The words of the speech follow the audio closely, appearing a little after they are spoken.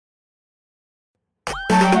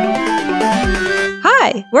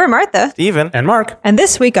Hi, we're Martha, Steven, And Mark. and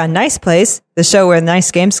this week on Nice Place, the show where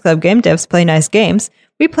Nice Games Club game devs play nice games,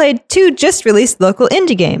 we played 2 just-released local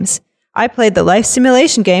indie games. I played the life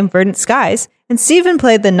simulation game Verdant Skies, and Steven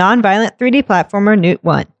played the non-violent 3D platformer Newt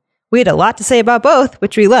 1. We had a lot to say about both,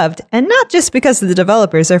 which we loved, and not just because the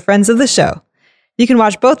developers are friends of the show. You can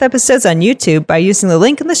watch both episodes on YouTube by using the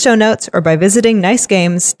link in the show notes or by visiting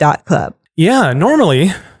nicegames.club. Yeah,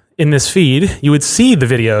 normally in this feed, you would see the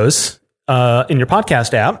videos in your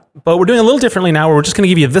podcast app, but we're doing a little differently now where we're just going to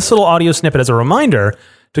give you this little audio snippet as a reminder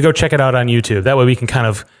to go check it out on YouTube. That way we can kind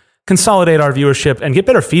of consolidate our viewership and get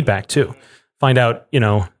better feedback too. Find out,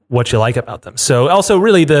 what you like about them. So also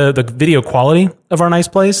really the video quality of our Nice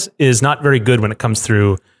Place is not very good when it comes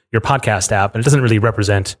through your podcast app, and it doesn't really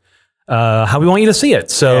represent how we want you to see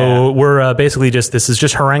it. So we're basically this is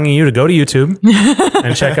just haranguing you to go to YouTube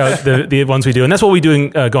and check out the ones we do. And that's what we're doing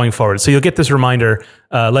going forward. So you'll get this reminder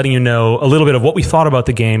letting you know a little bit of what we thought about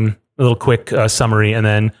the game, a little quick summary, and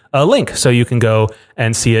then a link so you can go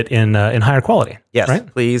and see it in higher quality. yes, right?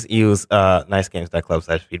 please use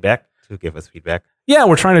nicegames.club/feedback to give us feedback. Yeah,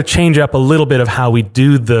 we're trying to change up a little bit of how we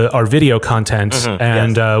do our video content,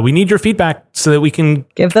 and we need your feedback so that we can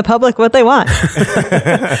Give the public what they want.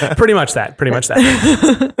 pretty much that.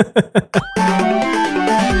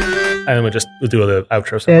 And then we'll do the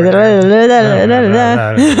outro somewhere.